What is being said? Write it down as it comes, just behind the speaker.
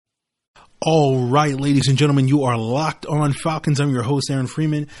All right, ladies and gentlemen, you are locked on Falcons. I'm your host, Aaron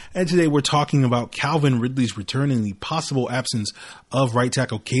Freeman, and today we're talking about Calvin Ridley's return and the possible absence of right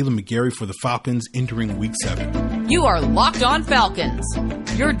tackle Kaleb McGary for the Falcons entering Week 7. You are Locked On Falcons,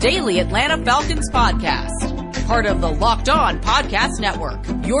 your daily Atlanta Falcons podcast. Part of the Locked On Podcast Network,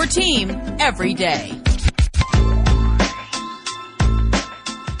 your team every day.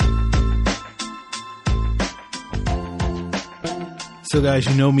 So guys,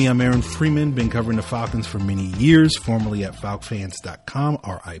 you know me, I'm Aaron Freeman, been covering the Falcons for many years, formerly at falcfans.com,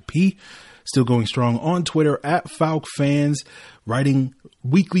 RIP. Still going strong on Twitter at falcfans, writing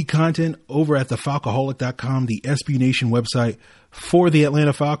weekly content over at thefalcaholic.com, the SB Nation website for the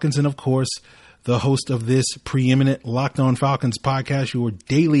Atlanta Falcons, and of course, the host of this preeminent Locked On Falcons podcast, your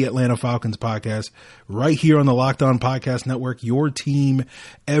daily Atlanta Falcons podcast, right here on the Locked On Podcast Network, your team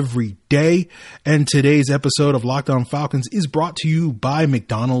every day. And today's episode of Locked On Falcons is brought to you by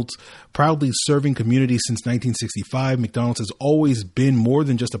McDonald's, proudly serving communities since 1965. McDonald's has always been more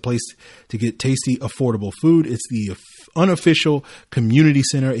than just a place to get tasty, affordable food. It's the unofficial community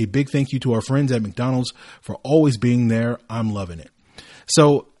center. A big thank you to our friends at McDonald's for always being there. I'm loving it.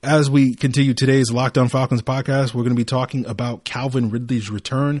 So as we continue today's Locked On Falcons podcast, we're going to be talking about Calvin Ridley's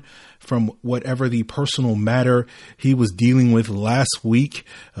return from whatever the personal matter he was dealing with last week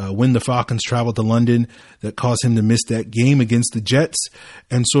when the Falcons traveled to London that caused him to miss that game against the Jets,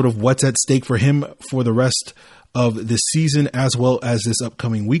 and sort of what's at stake for him for the rest of this season, as well as this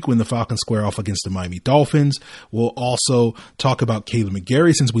upcoming week when the Falcons square off against the Miami Dolphins. We'll also talk about Kaleb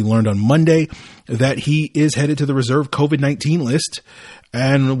McGary, since we learned on Monday that he is headed to the reserve COVID-19 list.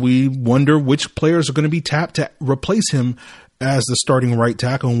 And we wonder which players are going to be tapped to replace him as the starting right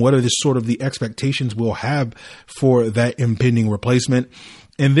tackle, and what are the expectations we'll have for that impending replacement.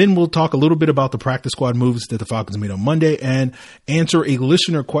 And then we'll talk a little bit about the practice squad moves that the Falcons made on Monday and answer a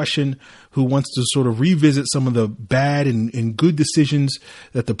listener question who wants to sort of revisit some of the bad and good decisions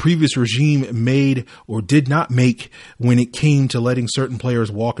that the previous regime made or did not make when it came to letting certain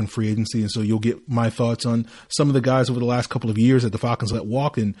players walk in free agency. And so you'll get my thoughts on some of the guys over the last couple of years that the Falcons let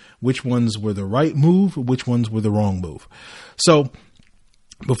walk, and which ones were the right move, which ones were the wrong move. So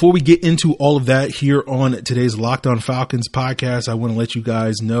before we get into all of that here on today's Locked On Falcons podcast, I want to let you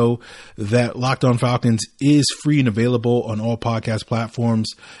guys know that Locked On Falcons is free and available on all podcast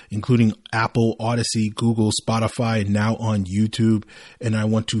platforms, including Apple, Odyssey, Google, Spotify, and now on YouTube. And I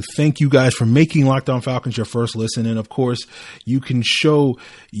want to thank you guys for making Locked On Falcons your first listen. And of course, you can show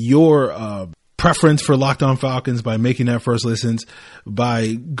your preference for Locked On Falcons by making that first listens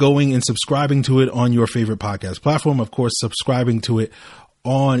by going and subscribing to it on your favorite podcast platform. Of course, subscribing to it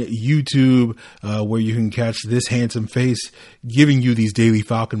on YouTube, where you can catch this handsome face giving you these daily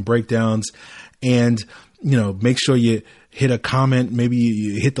Falcon breakdowns. And, you know, make sure you hit a comment, maybe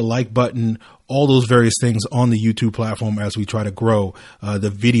you hit the like button, all those various things on the YouTube platform as we try to grow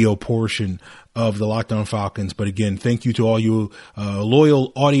the video portion of the Locked On Falcons. But again, thank you to all you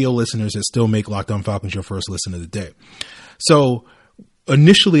loyal audio listeners that still make Locked On Falcons your first listen of the day. So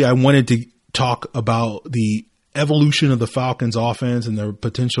initially, I wanted to talk about the evolution of the Falcons offense and their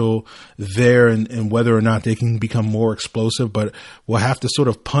potential there, and whether or not they can become more explosive, but we'll have to sort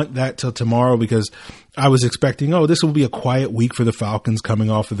of punt that till tomorrow, because I was expecting, this will be a quiet week for the Falcons coming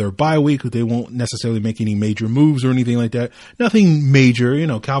off of their bye week. They won't necessarily make any major moves or anything like that. Nothing major.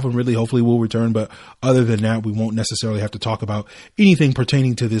 Calvin Ridley hopefully will return, but other than that, we won't necessarily have to talk about anything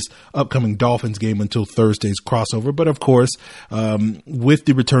pertaining to this upcoming Dolphins game until Thursday's crossover. But of course, with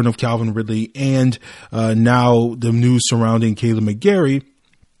the return of Calvin Ridley and now the news surrounding Kaleb McGary,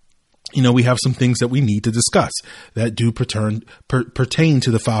 we have some things that we need to discuss that do pertain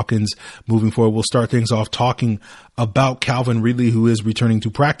to the Falcons moving forward. We'll start things off talking about Calvin Ridley, who is returning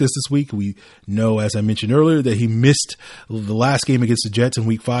to practice this week. We know, as I mentioned earlier, that he missed the last game against the Jets in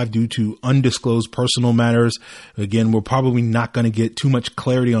Week 5 due to undisclosed personal matters. Again, we're probably not going to get too much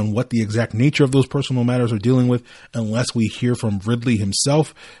clarity on what the exact nature of those personal matters are dealing with unless we hear from Ridley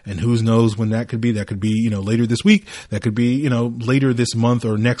himself. And who knows when that could be. That could be, later this week. That could be, later this month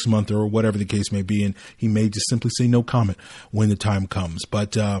or next month or whatever the case may be. And he may just simply say no comment when the time comes.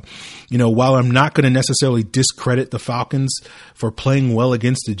 But, while I'm not going to necessarily discredit the Falcons for playing well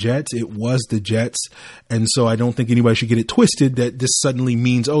against the Jets, it was the Jets. And so I don't think anybody should get it twisted that this suddenly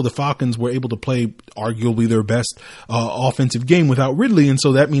means, the Falcons were able to play arguably their best offensive game without Ridley. And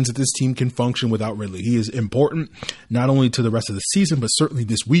so that means that this team can function without Ridley. He is important not only to the rest of the season, but certainly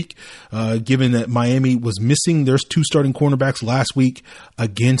this week, given that Miami was missing their two starting cornerbacks last week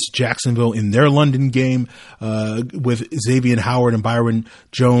against Jacksonville in their London game, with Xavier Howard and Byron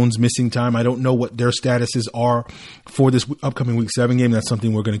Jones missing time. I don't know what their statuses are for this upcoming Week 7 game. That's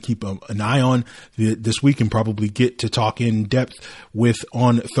something we're going to keep an eye on this week and probably get to talk in depth with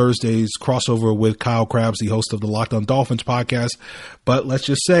on Thursday's crossover with Kyle Krabs, the host of the Locked On Dolphins podcast. But let's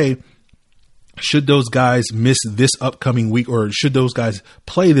just say, should those guys miss this upcoming week, or should those guys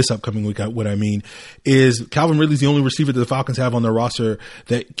play this upcoming week? What I mean is Calvin Ridley's the only receiver that the Falcons have on their roster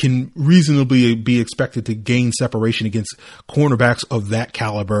that can reasonably be expected to gain separation against cornerbacks of that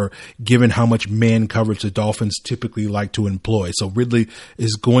caliber, given how much man coverage the Dolphins typically like to employ. So Ridley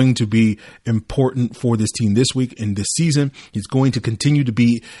is going to be important for this team this week and this season. He's going to continue to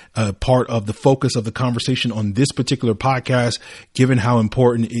be a part of the focus of the conversation on this particular podcast, given how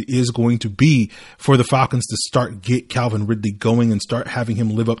important it is going to be for the Falcons to get Calvin Ridley going and start having him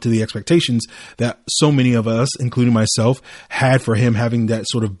live up to the expectations that so many of us, including myself, had for him having that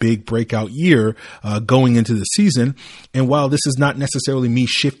sort of big breakout year going into the season. And while this is not necessarily me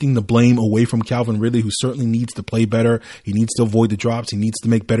shifting the blame away from Calvin Ridley, who certainly needs to play better, he needs to avoid the drops, he needs to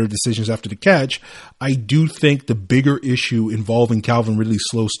make better decisions after the catch, I do think the bigger issue involving Calvin Ridley's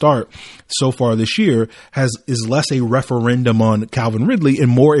slow start so far this year is less a referendum on Calvin Ridley and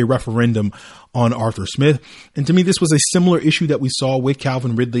more a referendum on Arthur Smith. And to me, this was a similar issue that we saw with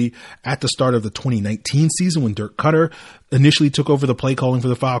Calvin Ridley at the start of the 2019 season when Dirk Koetter initially took over the play calling for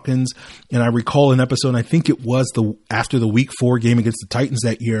the Falcons. And I recall an episode, I think it was after the Week 4 game against the Titans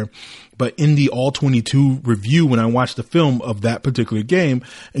that year, but in the All 22 review, when I watched the film of that particular game,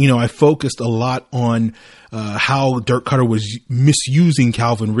 I focused a lot on how Dirk Koetter was misusing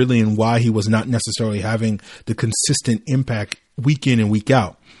Calvin Ridley and why he was not necessarily having the consistent impact week in and week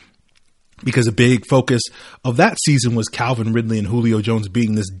out. Because a big focus of that season was Calvin Ridley and Julio Jones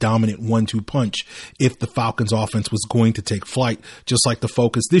being this dominant 1-2 punch if the Falcons offense was going to take flight. Just like the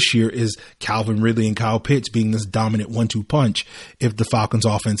focus this year is Calvin Ridley and Kyle Pitts being this dominant 1-2 punch if the Falcons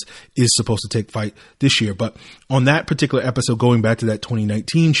offense is supposed to take flight this year. But on that particular episode, going back to that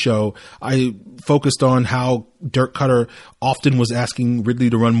 2019 show, I focused on how Dirk Koetter often was asking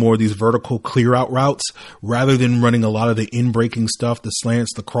Ridley to run more of these vertical clear out routes rather than running a lot of the in-breaking stuff, the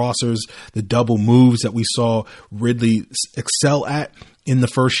slants, the crossers, the double moves that we saw Ridley excel at in the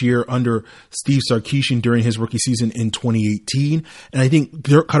first year under Steve Sarkisian during his rookie season in 2018. And I think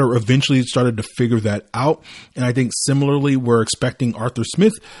Dirk Koetter eventually started to figure that out. And I think similarly, we're expecting Arthur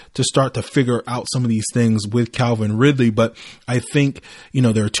Smith to start to figure out some of these things with Calvin Ridley. But I think,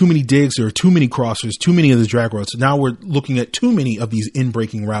 there are too many digs, there are too many crossers, too many of the drag routes. Now we're looking at too many of these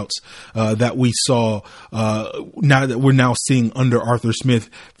in-breaking routes that we saw now that we're now seeing under Arthur Smith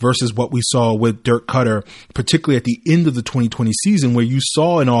versus what we saw with Dirk Koetter, particularly at the end of the 2020 season, where you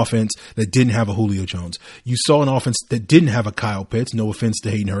saw an offense that didn't have a Julio Jones. You saw an offense that didn't have a Kyle Pitts. No offense to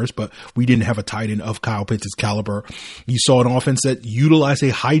Hayden Hurst, but we didn't have a tight end of Kyle Pitts' caliber. You saw an offense that utilized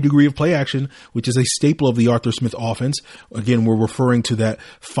a high degree of play action, which is a staple of the Arthur Smith offense. Again, we're referring to that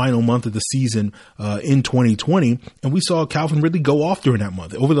final month of the season in 2020. And we saw Calvin Ridley go off during that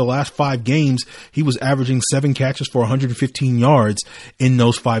month. Over the last 5 games, he was averaging 7 catches for 115 yards in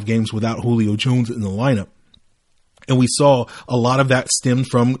those 5 games without Julio Jones in the lineup. And we saw a lot of that stemmed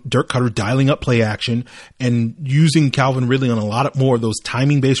from Dirk Koetter dialing up play action and using Calvin Ridley on a lot more of those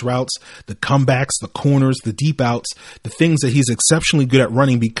timing-based routes, the comebacks, the corners, the deep outs, the things that he's exceptionally good at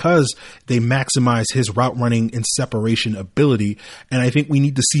running because they maximize his route running and separation ability. And I think we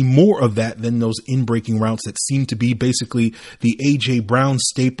need to see more of that than those in-breaking routes that seem to be basically the A.J. Brown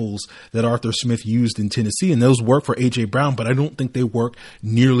staples that Arthur Smith used in Tennessee. And those work for A.J. Brown, but I don't think they work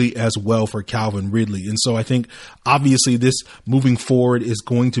nearly as well for Calvin Ridley. And so I think obviously this moving forward is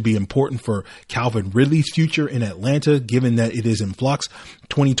going to be important for Calvin Ridley's future in Atlanta, given that it is in flux.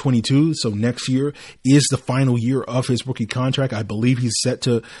 2022, so next year, is the final year of his rookie contract. I believe he's set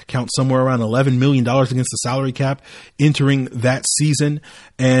to count somewhere around $11 million against the salary cap entering that season.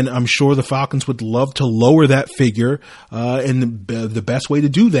 And I'm sure the Falcons would love to lower that figure. And the best way to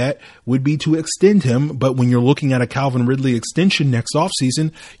do that would be to extend him. But when you're looking at a Calvin Ridley extension next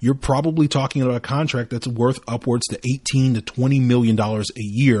offseason, you're probably talking about a contract that's worth upwards to $18 to $20 million a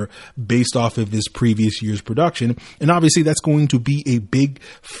year based off of his previous year's production. And obviously that's going to be a big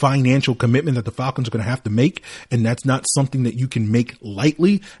financial commitment that the Falcons are going to have to make. And that's not something that you can make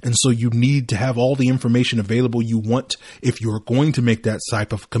lightly. And so you need to have all the information available you want. If you're going to make that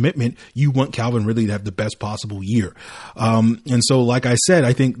type of commitment, you want Calvin Ridley to have the best possible year. And so, like I said,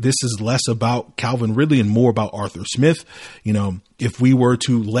 I think this is less about Calvin Ridley and more about Arthur Smith. if we were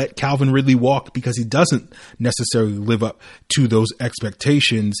to let Calvin Ridley walk because he doesn't necessarily live up to those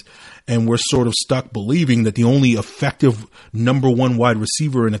expectations, and we're sort of stuck believing that the only effective number one wide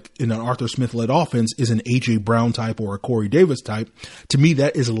receiver in an Arthur Smith-led offense is an A.J. Brown type or a Corey Davis type, to me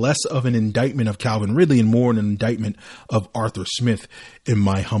that is less of an indictment of Calvin Ridley and more an indictment of Arthur Smith, in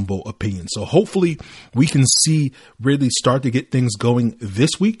my humble opinion. So hopefully we can see Ridley start to get things going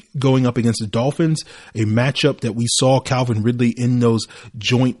this week, going up against the Dolphins, a matchup that we saw Calvin Ridley in those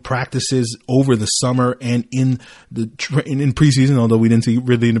joint practices over the summer and in preseason, although we didn't see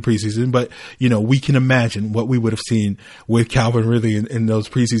Ridley in the preseason, but we can imagine what we would have seen with Calvin Ridley in those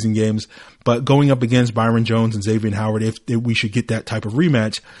preseason games. But going up against Byron Jones and Xavier Howard, if we should get that type of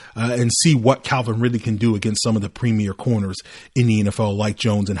rematch and see what Calvin Ridley can do against some of the premier corners in the NFL, like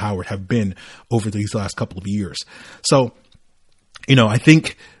Jones and Howard have been over these last couple of years. So, I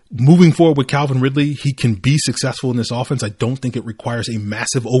think moving forward with Calvin Ridley, he can be successful in this offense. I don't think it requires a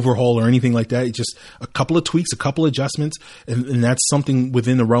massive overhaul or anything like that. It's just a couple of tweaks, a couple of adjustments, and that's something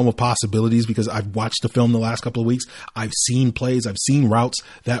within the realm of possibilities because I've watched the film the last couple of weeks. I've seen plays, I've seen routes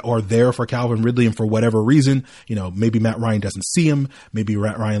that are there for Calvin Ridley, and for whatever reason, maybe Matt Ryan doesn't see him. Maybe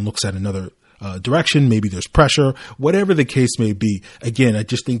Matt Ryan looks at another direction, maybe there's pressure, whatever the case may be. Again, I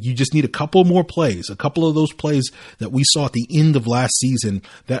just think you just need a couple more plays, a couple of those plays that we saw at the end of last season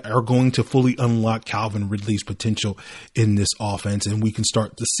that are going to fully unlock Calvin Ridley's potential in this offense. And we can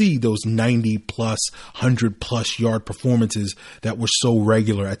start to see those 90 plus, 100 plus yard performances that were so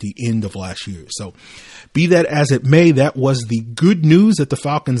regular at the end of last year. So be that as it may, that was the good news that the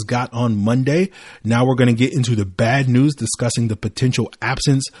Falcons got on Monday. Now we're going to get into the bad news, discussing the potential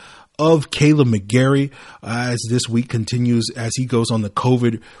absence of Kaleb McGary as this week continues, as he goes on the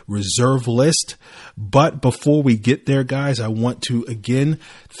COVID reserve list. But before we get there, guys, I want to again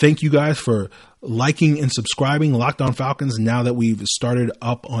thank you guys for liking and subscribing Locked On Falcons. Now that we've started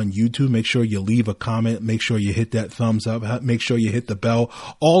up on YouTube, make sure you leave a comment, make sure you hit that thumbs up, make sure you hit the bell,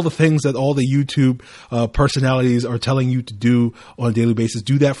 all the things that all the YouTube personalities are telling you to do on a daily basis.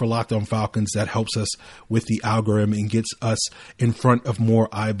 Do that for Locked On Falcons. That helps us with the algorithm and gets us in front of more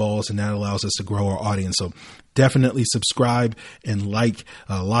eyeballs, and that allows us to grow our audience. So definitely subscribe and like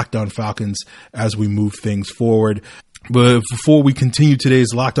Locked On Falcons as we move things forward. But before we continue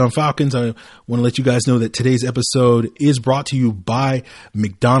today's Locked On Falcons, I want to let you guys know that today's episode is brought to you by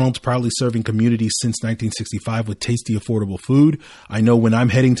McDonald's, proudly serving communities since 1965 with tasty, affordable food. I know when I'm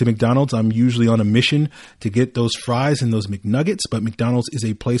heading to McDonald's, I'm usually on a mission to get those fries and those McNuggets, but McDonald's is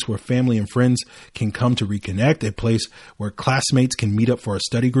a place where family and friends can come to reconnect, a place where classmates can meet up for a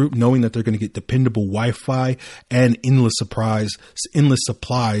study group, knowing that they're going to get dependable Wi-Fi and endless supplies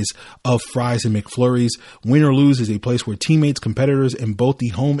of fries and McFlurries. Win or lose is a place where teammates, competitors, and both the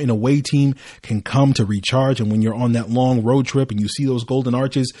home and away team can come to recharge. And when you're on that long road trip and you see those golden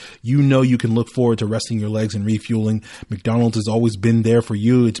arches, you know you can look forward to resting your legs and refueling. McDonald's has always been there for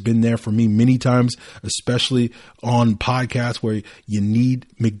you. It's been there for me many times, especially on podcasts where you need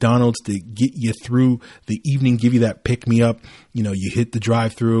McDonald's to get you through the evening, give you that pick me up. You hit the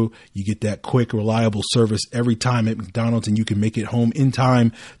drive through, you get that quick, reliable service every time at McDonald's, and you can make it home in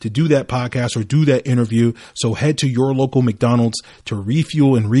time to do that podcast or do that interview. So head to your local McDonald's to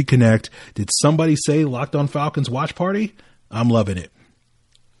refuel and reconnect. Did somebody say Locked On Falcons watch party? I'm loving it.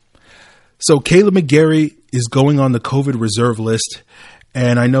 So Kaleb McGary is going on the COVID reserve list.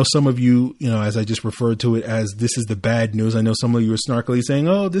 And I know some of you, as I just referred to it as this is the bad news. I know some of you are snarkily saying,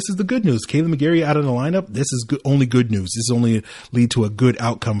 oh, this is the good news. Kaleb McGary out of the lineup. This is only good news. This only lead to a good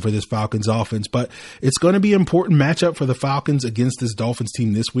outcome for this Falcons offense. But it's going to be an important matchup for the Falcons against this Dolphins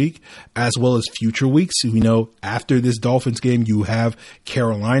team this week, as well as future weeks. We know after this Dolphins game, you have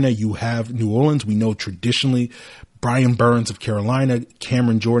Carolina, you have New Orleans. We know traditionally Brian Burns of Carolina,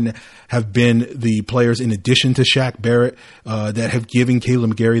 Cameron Jordan have been the players, in addition to Shaq Barrett, that have given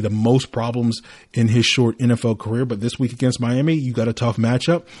Kaleb McGary the most problems in his short NFL career. But this week against Miami, you got a tough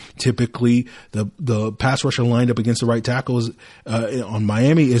matchup. Typically, the pass rusher lined up against the right tackles on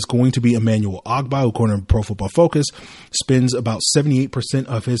Miami is going to be Emmanuel Ogbah, who, according to Pro Football Focus, spends about 78%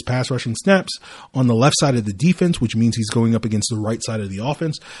 of his pass rushing snaps on the left side of the defense, which means he's going up against the right side of the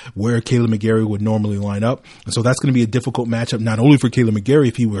offense, where Kaleb McGary would normally line up. And so that's going to be a difficult matchup, not only for Kaleb McGary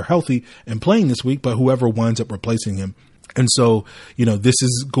if he were healthy and playing this week, but whoever winds up replacing him. And so, this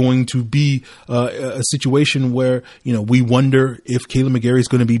is going to be a situation where, we wonder if Kaleb McGary is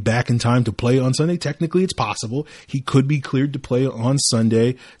going to be back in time to play on Sunday. Technically, it's possible. He could be cleared to play on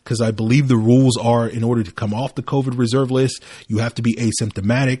Sunday because I believe the rules are in order to come off the COVID reserve list, you have to be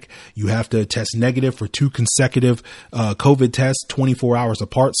asymptomatic. You have to test negative for 2 consecutive COVID tests, 24 hours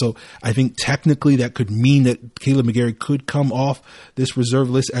apart. So I think technically that could mean that Kaleb McGary could come off this reserve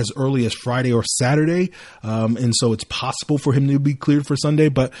list as early as Friday or Saturday. And so it's possible for him to be cleared for Sunday,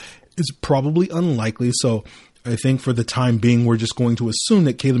 but it's probably unlikely. So I think for the time being, we're just going to assume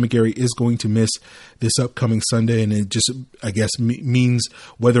that Kaleb McGary is going to miss this upcoming Sunday. And it just, I guess, means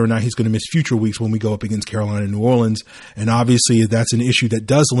whether or not he's going to miss future weeks when we go up against Carolina and New Orleans. And obviously, if that's an issue that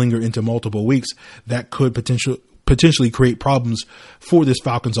does linger into multiple weeks, that could potentially create problems for this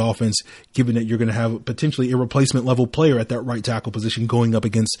Falcons offense, given that you're going to have potentially a replacement level player at that right tackle position going up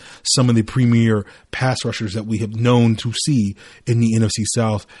against some of the premier pass rushers that we have known to see in the NFC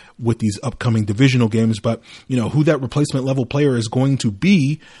South with these upcoming divisional games. But, who that replacement level player is going to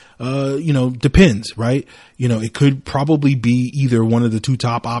be, depends, right? It could probably be either one of the 2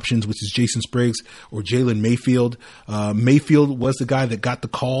 top options, which is Jason Spriggs or Jalen Mayfield. Mayfield was the guy that got the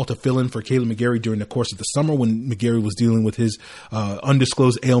call to fill in for Kaleb McGary during the course of the summer when McGary was dealing with his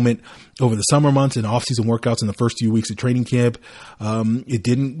undisclosed ailment over the summer months and offseason workouts in the first few weeks of training camp. It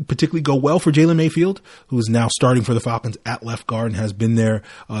didn't particularly go well for Jalen Mayfield, who is now starting for the Falcons at left guard and has been there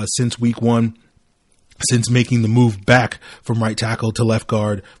since week 1. Since making the move back from right tackle to left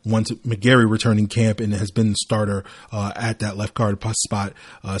guard once McGary returned in camp and has been the starter at that left guard spot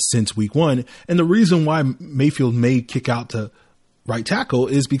since week 1. And the reason why Mayfield may kick out to right tackle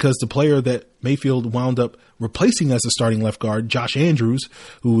is because the player that Mayfield wound up replacing as the starting left guard, Josh Andrews,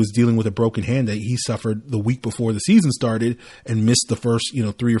 who was dealing with a broken hand that he suffered the week before the season started and missed the first,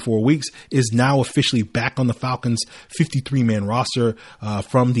 3 or 4 weeks, is now officially back on the Falcons 53-man roster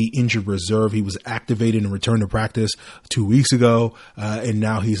from the injured reserve. He was activated and returned to practice 2 weeks ago, and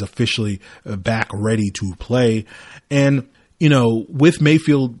now he's officially back ready to play. And with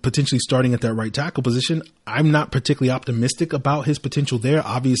Mayfield potentially starting at that right tackle position, I'm not particularly optimistic about his potential there.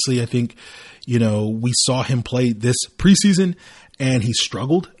 Obviously, I think, we saw him play this preseason and he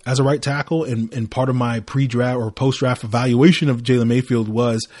struggled as a right tackle. And part of my pre-draft or post-draft evaluation of Jalen Mayfield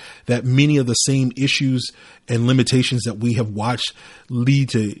was that many of the same issues and limitations that we have watched lead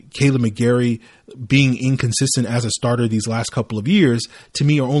to Kaleb McGary being inconsistent as a starter these last couple of years, to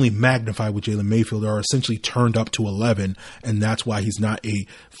me, are only magnified with Jalen Mayfield, are essentially turned up to 11. And that's why he's not a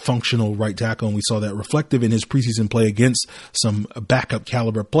functional right tackle. And we saw that reflective in his preseason play against some backup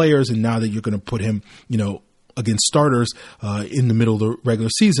caliber players. And now that you're going to put him, against starters in the middle of the regular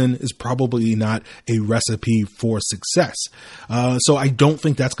season is probably not a recipe for success. So I don't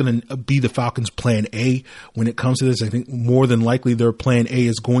think that's going to be the Falcons' plan A when it comes to this. I think more than likely their plan A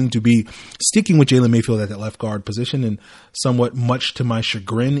is going to be sticking with Jalen Mayfield at that left guard position. And somewhat much to my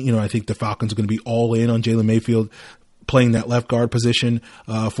chagrin, I think the Falcons are going to be all in on Jalen Mayfield playing that left guard position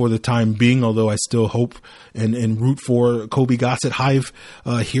for the time being, although I still hope and root for Kobe Gossett Hive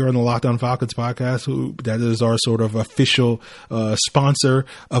here on the Locked On Falcons podcast. That is our sort of official sponsor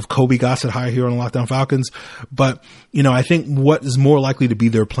of Kobe Gossett Hive here on the Locked On Falcons. But, I think what is more likely to be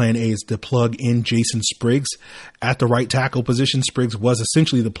their plan A is to plug in Jason Spriggs at the right tackle position. Spriggs was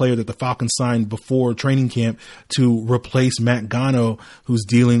essentially the player that the Falcons signed before training camp to replace Matt Gano, who's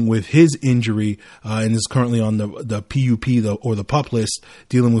dealing with his injury and is currently on the PUP or the PUP list,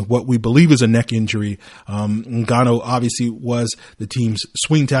 dealing with what we believe is a neck injury. Gano obviously was the team's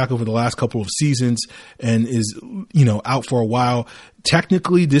swing tackle for the last couple of seasons and is, out for a while.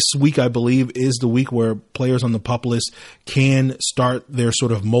 Technically, this week, I believe, is the week where players on the PUP list can start their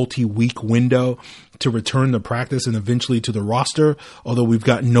sort of multi-week window to return to practice and eventually to the roster, although we've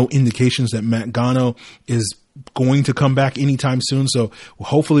got no indications that Matt Gano is going to come back anytime soon. So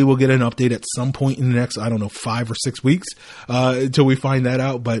hopefully we'll get an update at some point in the next, 5 or 6 weeks until we find that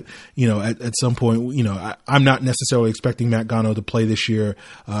out. But, at some point, I'm not necessarily expecting Matt Gano to play this year.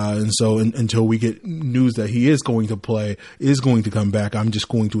 And so until we get news that he is going to play, is going to come back, I'm just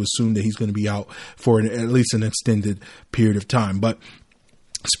going to assume that he's going to be out for at least an extended period of time. But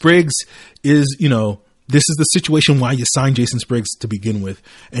Spriggs is, this is the situation why you signed Jason Spriggs to begin with.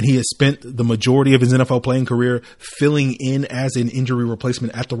 And he has spent the majority of his NFL playing career filling in as an injury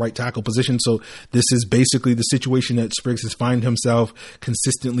replacement at the right tackle position. So this is basically the situation that Spriggs has found himself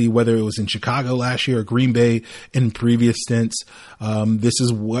consistently, whether it was in Chicago last year or Green Bay in previous stints. This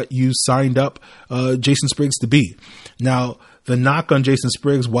is what you signed up Jason Spriggs to be. Now, The knock on Jason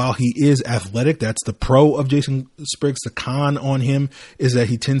Spriggs, while he is athletic, that's the pro of Jason Spriggs. The con on him is that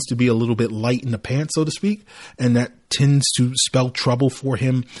he tends to be a little bit light in the pants, so to speak, and that tends to spell trouble for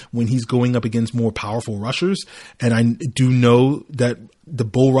him when he's going up against more powerful rushers. And I do know that the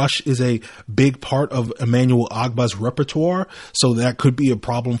bull rush is a big part of Emmanuel Ogbah's repertoire, so that could be a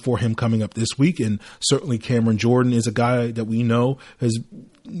problem for him coming up this week. And certainly Cameron Jordan is a guy that we know has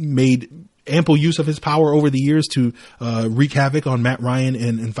made ample use of his power over the years to wreak havoc on Matt Ryan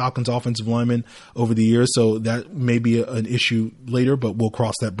and Falcons offensive linemen over the years. So that may be an issue later, but we'll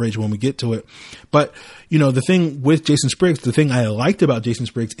cross that bridge when we get to it. But, you know, the thing with Jason Spriggs, the thing I liked about Jason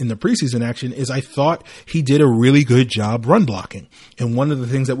Spriggs in the preseason action is I thought he did a really good job run blocking. And one of the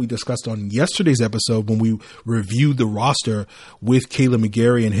things that we discussed on yesterday's episode when we reviewed the roster with Kaleb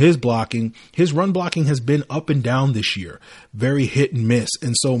McGary and his run blocking has been up and down this year, very hit and miss.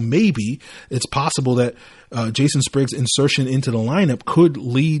 And so maybe it's possible that Jason Spriggs' insertion into the lineup could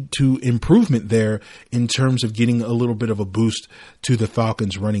lead to improvement there in terms of getting a little bit of a boost to the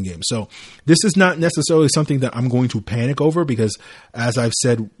Falcons running game. So this is not necessarily something that I'm going to panic over because, as I've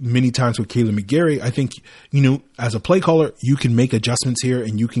said many times with Kaleb McGary, I think, you know, as a play caller, you can make adjustments here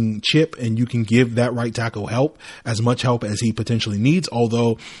and you can chip and you can give that right tackle help, as much help as he potentially needs.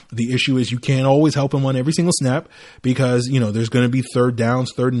 Although the issue is you can't always help him on every single snap because, you know, there's going to be third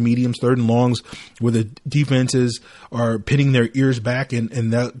downs, third and mediums, third and longs where the defenses are pinning their ears back and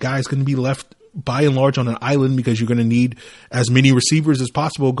that guy's going to be left by and large on an island because you're going to need as many receivers as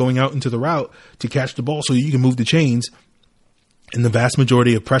possible going out into the route to catch the ball so you can move the chains. And the vast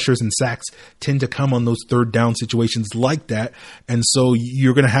majority of pressures and sacks tend to come on those third down situations like that. And so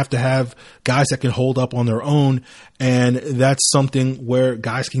you're going to have guys that can hold up on their own. And that's something where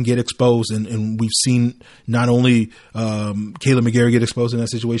guys can get exposed. And we've seen not only Kaleb McGary get exposed in that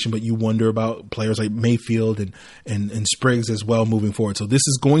situation, but you wonder about players like Mayfield and Spriggs as well moving forward. So this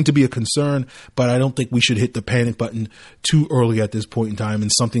is going to be a concern, but I don't think we should hit the panic button too early at this point in time,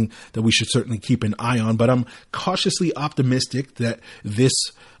 and something that we should certainly keep an eye on. But I'm cautiously optimistic that this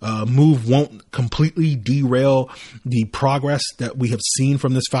move won't completely derail the progress that we have seen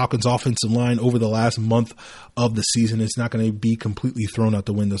from this Falcons offensive line over the last month of the season. It's not going to be completely thrown out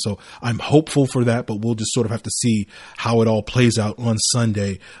the window. So I'm hopeful for that, but we'll just sort of have to see how it all plays out on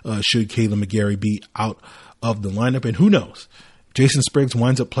Sunday should Kaleb McGary be out of the lineup. And who knows? Jason Spriggs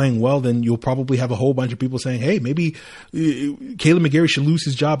winds up playing well, then you'll probably have a whole bunch of people saying, hey, maybe Kaleb McGary should lose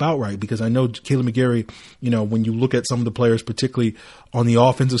his job outright, because I know Kaleb McGary, you know, when you look at some of the players, particularly on the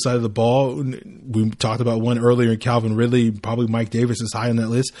offensive side of the ball, we talked about one earlier, Calvin Ridley, probably Mike Davis is high on that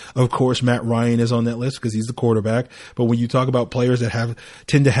list. Of course, Matt Ryan is on that list because he's the quarterback. But when you talk about players that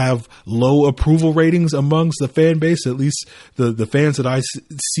tend to have low approval ratings amongst the fan base, at least the fans that I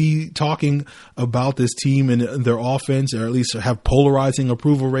see talking about this team and their offense, or at least have polarizing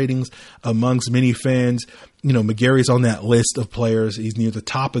approval ratings amongst many fans, you know, McGary's on that list of players. He's near the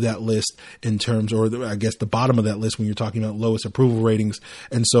top of that list in terms, or I guess the bottom of that list when you're talking about lowest approval ratings.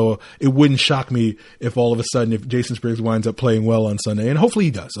 And so it wouldn't shock me if all of a sudden, if Jason Spriggs winds up playing well on Sunday, and hopefully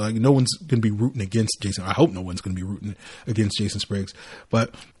he does. Like, no one's going to be rooting against Jason. I hope no one's going to be rooting against Jason Spriggs.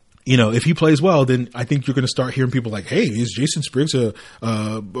 But you know, if he plays well, then I think you're going to start hearing people like, hey, is Jason Spriggs a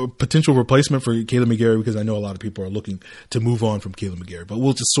potential replacement for Kaleb McGary? Because I know a lot of people are looking to move on from Kaleb McGary. But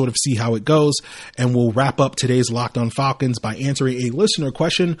we'll just sort of see how it goes. And we'll wrap up today's Locked On Falcons by answering a listener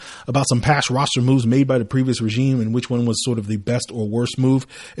question about some past roster moves made by the previous regime and which one was sort of the best or worst move.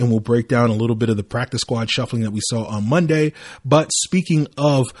 And we'll break down a little bit of the practice squad shuffling that we saw on Monday. But speaking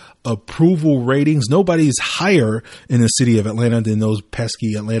of approval ratings, nobody's higher in the city of Atlanta than those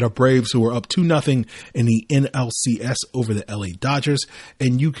pesky Atlanta Braves, who are up 2-0 in the NLCS over the LA Dodgers.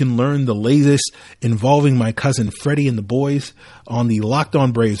 And you can learn the latest involving my cousin Freddie and the boys on the Locked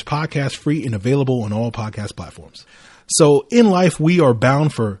On Braves podcast, free and available on all podcast platforms. So in life, we are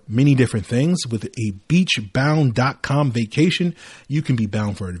bound for many different things. With a beachbound.com vacation, you can be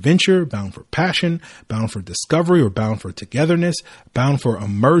bound for adventure, bound for passion, bound for discovery, or bound for togetherness, bound for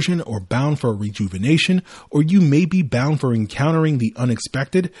immersion, or bound for rejuvenation, or you may be bound for encountering the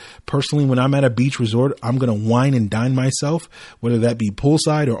unexpected. Personally, when I'm at a beach resort, I'm going to wine and dine myself, whether that be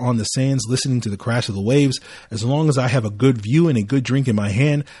poolside or on the sands, listening to the crash of the waves. As long as I have a good view and a good drink in my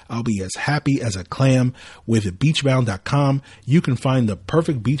hand, I'll be as happy as a clam. With beachbound.com, you can find the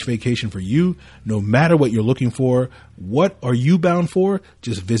perfect beach vacation for you, no matter what you're looking for. What are you bound for?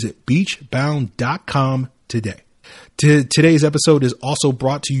 Just visit beachbound.com today. Today's episode is also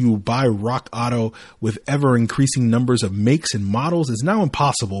brought to you by Rock Auto. With ever increasing numbers of makes and models, it's now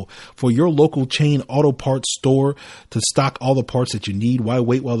impossible for your local chain auto parts store to stock all the parts that you need. Why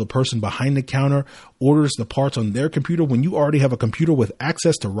wait while the person behind the counter orders the parts on their computer when you already have a computer with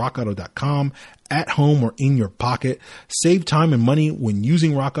access to rockauto.com at home or in your pocket? Save time and money when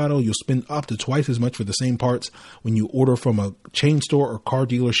using Rock Auto. You'll spend up to twice as much for the same parts when you order from a chain store or car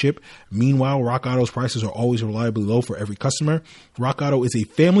dealership. Meanwhile, Rock Auto's prices are always reliably low for every customer. Rock Auto is a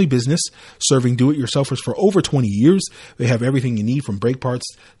family business serving do-it-yourselfers for over 20 years. They have everything you need from brake parts,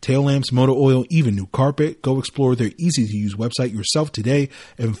 tail lamps, motor oil, even new carpet. Go explore their easy-to-use website yourself today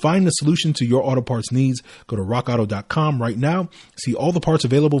and find the solution to your auto parts needs. Go to rockauto.com right now. See all the parts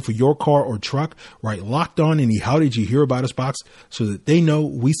available for your car or truck. Write Locked On in the How Did You Hear About Us box so that they know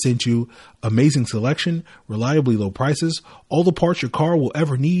we sent you. Amazing selection, reliably low prices, all the parts your car will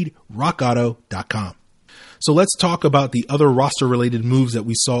ever need. rockauto.com. So let's talk about the other roster-related moves that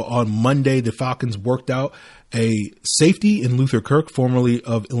we saw on Monday. The Falcons worked out a safety in Luther Kirk, formerly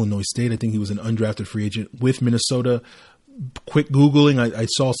of Illinois State. I think he was an undrafted free agent with Minnesota. Quick Googling, I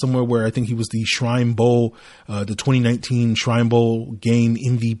saw somewhere where I think he was the Shrine Bowl, the 2019 Shrine Bowl game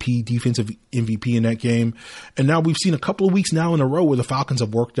MVP, defensive MVP in that game. And now we've seen a couple of weeks now in a row where the Falcons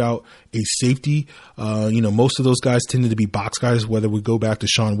have worked out a safety. Most of those guys tended to be box guys, whether we go back to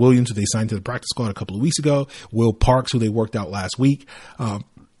Sean Williams, who they signed to the practice squad a couple of weeks ago, Will Parks, who they worked out last week.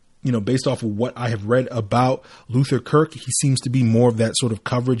 Based off of what I have read about Luther Kirk, he seems to be more of that sort of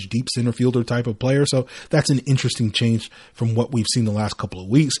coverage, deep center fielder type of player. So that's an interesting change from what we've seen the last couple of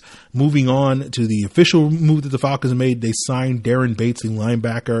weeks. Moving on to the official move that the Falcons made, they signed Darren Bates, the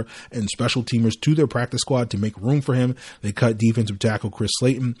linebacker and special teamers, to their practice squad to make room for him. They cut defensive tackle Chris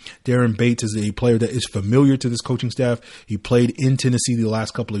Slayton. Darren Bates is a player that is familiar to this coaching staff. He played in Tennessee the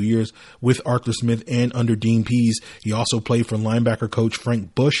last couple of years with Arthur Smith and under Dean Pease. He also played for linebacker coach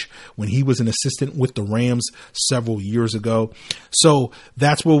Frank Bush when he was an assistant with the Rams several years ago. So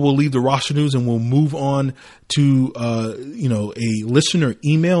that's where we'll leave the roster news, and we'll move on to, a listener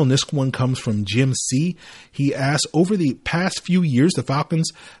email. And this one comes from Jim C. He asks, over the past few years, the Falcons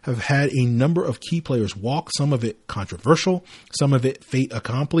have had a number of key players walk, some of it controversial, some of it fait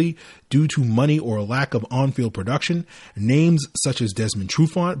accompli due to money or a lack of on-field production. Names such as Desmond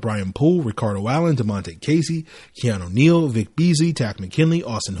Trufant, Brian Poole, Ricardo Allen, DeMonte Casey, Keanu Neal, Vic Beasley, Tack McKinley,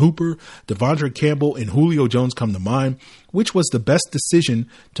 Austin Hooper, Devondre Campbell, and Julio Jones come to mind. Which was the best decision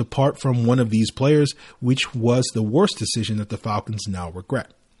to part from one of these players? Which was the worst decision that the Falcons now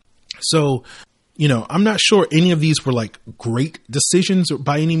regret? So, I'm not sure any of these were like great decisions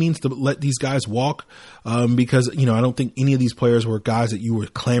by any means to let these guys walk, because, I don't think any of these players were guys that you were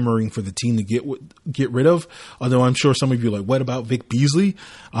clamoring for the team to get rid of. Although I'm sure some of you are like, what about Vic Beasley?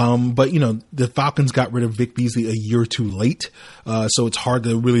 But the Falcons got rid of Vic Beasley a year too late. So it's hard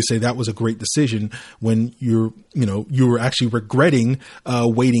to really say that was a great decision when you were actually regretting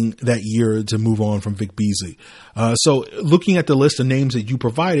waiting that year to move on from Vic Beasley. So looking at the list of names that you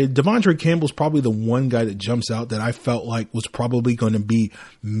provided, Devondre Campbell's probably the one guy that jumps out that I felt like was probably going to be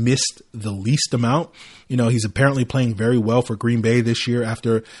missed the least amount. He's apparently playing very well for Green Bay this year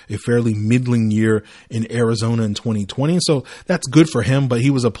after a fairly middling year in Arizona in 2020. So that's good for him, but he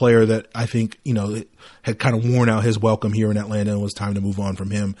was a player that I think, had kind of worn out his welcome here in Atlanta and it was time to move on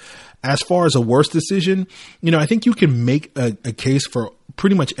from him. As far as a worst decision, I think you can make a case for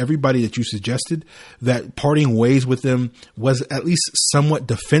pretty much everybody that you suggested that parting ways with them was at least somewhat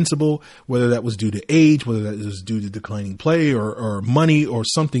defensible, whether that was due to age, whether that was due to declining play or money or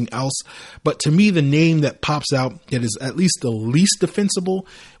something else. But to me, the name that pops out that is at least the least defensible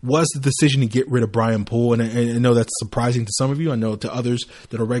was the decision to get rid of Brian Poole. And I know that's surprising to some of you. I know to others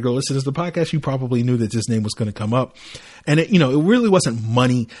that are regular listeners to the podcast, you probably knew that this name was going to come up. And it really wasn't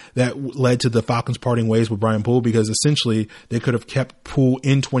money that led to the Falcons parting ways with Brian Poole, because essentially they could have kept Poole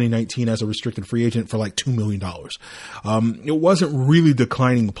in 2019 as a restricted free agent for like $2 million. It wasn't really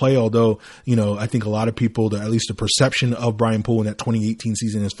declining play, although, I think a lot of people, at least the perception of Brian Poole in that 2018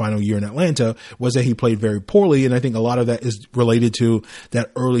 season, his final year in Atlanta, was that he played very poorly. And I think a lot of that is related to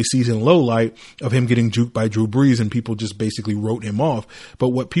that early season low light of him getting juked by Drew Brees, and people just basically wrote him off. But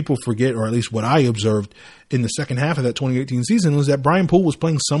what people forget, or at least what I observed in the second half of that 2018 season, was that Brian Poole was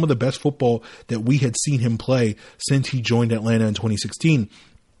playing some of the best football that we had seen him play since he joined Atlanta in 2016.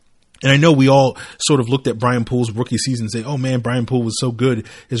 And I know we all sort of looked at Brian Poole's rookie season and say, oh man, Brian Poole was so good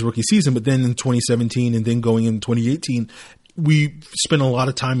his rookie season. But then in 2017 and then going in 2018, we spend a lot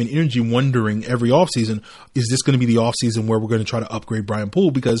of time and energy wondering every offseason, is this going to be the offseason where we're going to try to upgrade Brian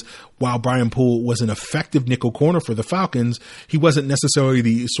Poole? Because while Brian Poole was an effective nickel corner for the Falcons, he wasn't necessarily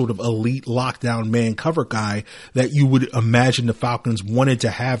the sort of elite lockdown man cover guy that you would imagine the Falcons wanted to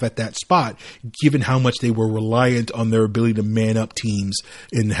have at that spot, given how much they were reliant on their ability to man up teams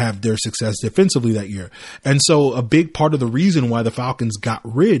and have their success defensively that year. And so a big part of the reason why the Falcons got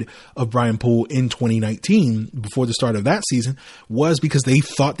rid of Brian Poole in 2019 before the start of that season was because they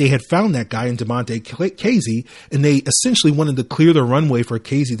thought they had found that guy in DeMonte Casey, and they essentially wanted to clear the runway for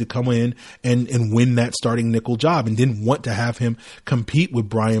Casey to come in and win that starting nickel job, and didn't want to have him compete with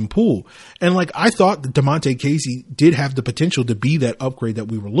Brian Poole. And like, I thought that DeMonte Casey did have the potential to be that upgrade that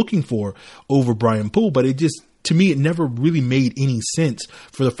we were looking for over Brian Poole, but to me, it never really made any sense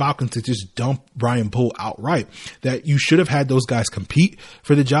for the Falcons to just dump Brian Poole outright. That you should have had those guys compete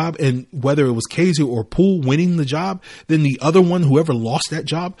for the job, and whether it was Casey or Poole winning the job, then the other one, whoever lost that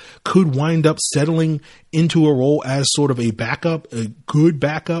job, could wind up settling into a role as sort of a backup, a good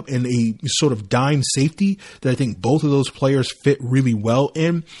backup, and a sort of dime safety that I think both of those players fit really well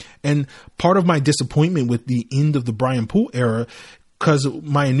in. And part of my disappointment with the end of the Brian Poole era, because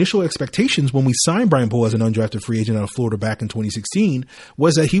my initial expectations when we signed Brian Poole as an undrafted free agent out of Florida back in 2016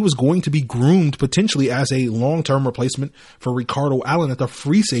 was that he was going to be groomed potentially as a long-term replacement for Ricardo Allen at the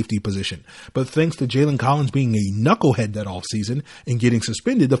free safety position. But thanks to Jalen Collins being a knucklehead that offseason and getting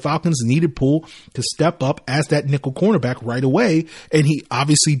suspended, the Falcons needed Poole to step up as that nickel cornerback right away. And he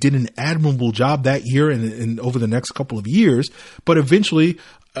obviously did an admirable job that year and over the next couple of years. But eventually,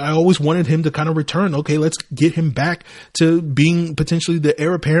 I always wanted him to kind of return. Okay, let's get him back to being potentially the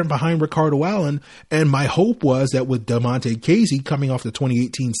heir apparent behind Ricardo Allen. And my hope was that with DeMonte Casey coming off the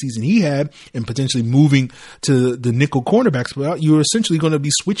 2018 season he had and potentially moving to the nickel cornerback spot, you were essentially going to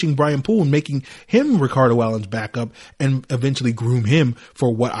be switching Brian Poole and making him Ricardo Allen's backup and eventually groom him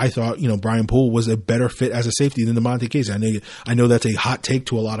for what I thought, Brian Poole was a better fit as a safety than DeMonte Casey. I know that's a hot take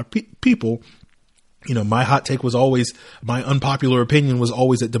to a lot of people. My hot take was always, my unpopular opinion was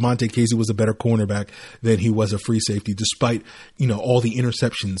always that DeMonte Casey was a better cornerback than he was a free safety, despite, all the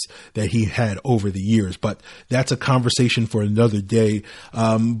interceptions that he had over the years. But that's a conversation for another day.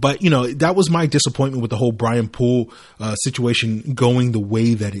 But that was my disappointment with the whole Brian Poole situation going the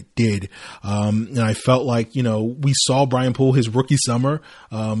way that it did. And I felt like, we saw Brian Poole his rookie summer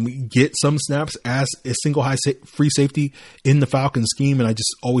get some snaps as a single high free safety in the Falcons scheme. And I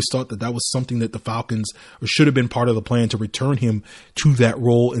just always thought that was something that the Falcons or should have been part of the plan to return him to that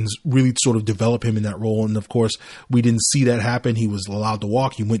role and really sort of develop him in that role. And of course, we didn't see that happen. He was allowed to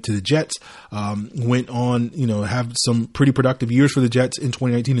walk. He went to the Jets, went on, have some pretty productive years for the Jets in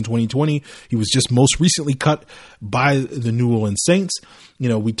 2019 and 2020. He was just most recently cut by the New Orleans Saints.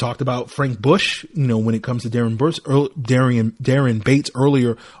 We talked about Frank Bush, when it comes to Darren Bates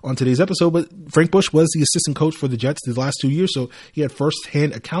earlier on today's episode, but Frank Bush was the assistant coach for the Jets the last 2 years. So he had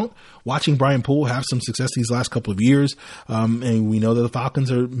firsthand account watching Brian Poole have some success these last couple of years. And we know that the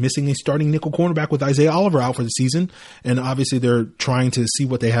Falcons are missing a starting nickel cornerback with Isaiah Oliver out for the season. And obviously they're trying to see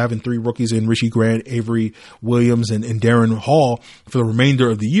what they have in three rookies in Richie Grant, Avery Williams, and Darren Hall for the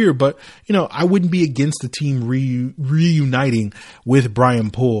remainder of the year. But, I wouldn't be against the team reuniting with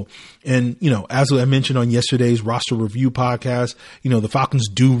Brian Poole. And, as I mentioned on yesterday's roster review podcast, the Falcons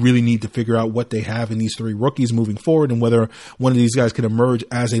do really need to figure out what they have in these three rookies moving forward and whether one of these guys can emerge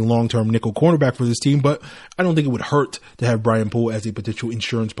as a long-term nickel cornerback for this team. But I don't think it would hurt to have Brian Poole as a potential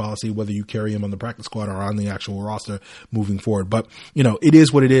insurance policy, whether you carry him on the practice squad or on the actual roster moving forward. But, it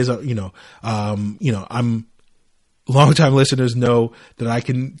is what it is. I'm longtime listeners know that I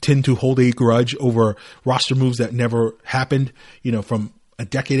can tend to hold a grudge over roster moves that never happened, from a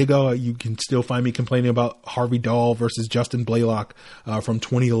decade ago. You can still find me complaining about Harvey Dahl versus Justin Blaylock from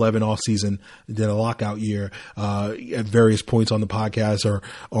 2011 offseason, the lockout year, at various points on the podcast or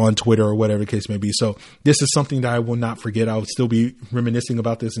on Twitter or whatever the case may be. So this is something that I will not forget. I will still be reminiscing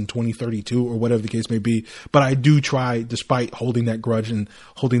about this in 2032 or whatever the case may be. But I do try, despite holding that grudge and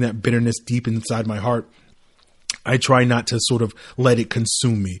holding that bitterness deep inside my heart, I try not to sort of let it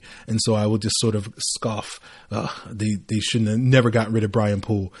consume me. And so I will just sort of scoff. They shouldn't have never got rid of Brian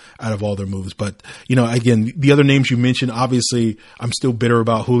Poole out of all their moves. But, again, the other names you mentioned, obviously I'm still bitter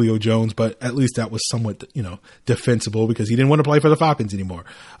about Julio Jones, but at least that was somewhat, defensible because he didn't want to play for the Falcons anymore.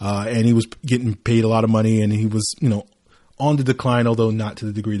 And he was getting paid a lot of money and he was, on the decline, although not to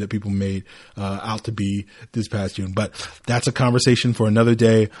the degree that people made out to be this past June. But that's a conversation for another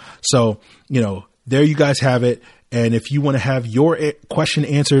day. So, there you guys have it. And if you want to have your question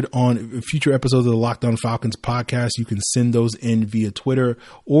answered on future episodes of the Locked On Falcons podcast, you can send those in via Twitter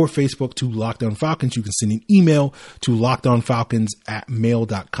or Facebook to Locked On Falcons. You can send an email to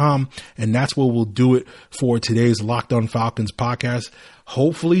lockedonfalcons@mail.com. And that's where we'll do it for today's Locked On Falcons podcast.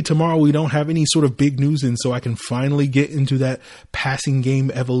 Hopefully tomorrow we don't have any sort of big news, and so I can finally get into that passing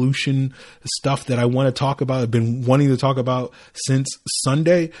game evolution stuff that I want to talk about. I've been wanting to talk about since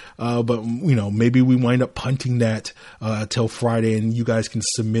Sunday, but maybe we wind up punting that till Friday, and you guys can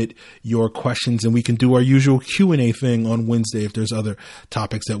submit your questions, and we can do our usual Q&A thing on Wednesday if there's other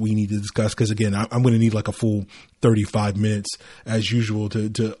topics that we need to discuss. Because again, I'm going to need like a full 35 minutes as usual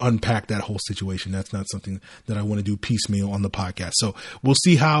to unpack that whole situation. That's not something that I want to do piecemeal on the podcast. So we'll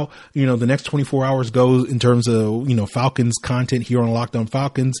see how, the next 24 hours goes in terms of, Falcons content here on Locked On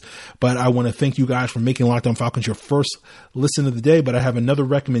Falcons. But I want to thank you guys for making Locked On Falcons your first listen of the day. But I have another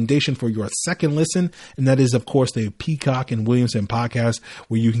recommendation for your second listen. And that is, of course, the Peacock and Williamson podcast,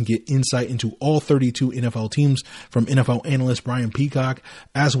 where you can get insight into all 32 NFL teams from NFL analyst Brian Peacock,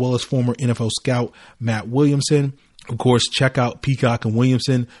 as well as former NFL scout Matt Williamson. Of course, check out Peacock and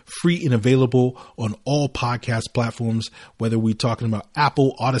Williamson, free and available on all podcast platforms, whether we're talking about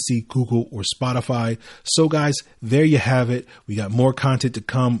Apple, Odyssey, Google, or Spotify. So guys, there you have it. We got more content to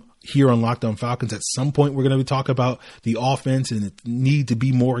come here on Locked On Falcons. At some point, we're going to be talking about the offense and the need to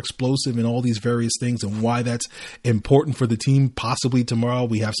be more explosive and all these various things and why that's important for the team. Possibly tomorrow,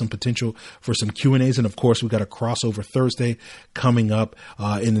 we have some potential for some Q&As. And of course, we got a crossover Thursday coming up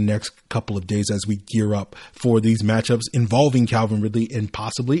in the next couple of days as we gear up for these matchups involving Calvin Ridley and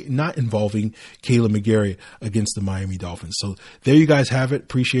possibly not involving Kaleb McGary against the Miami Dolphins. So there you guys have it.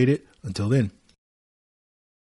 Appreciate it. Until then.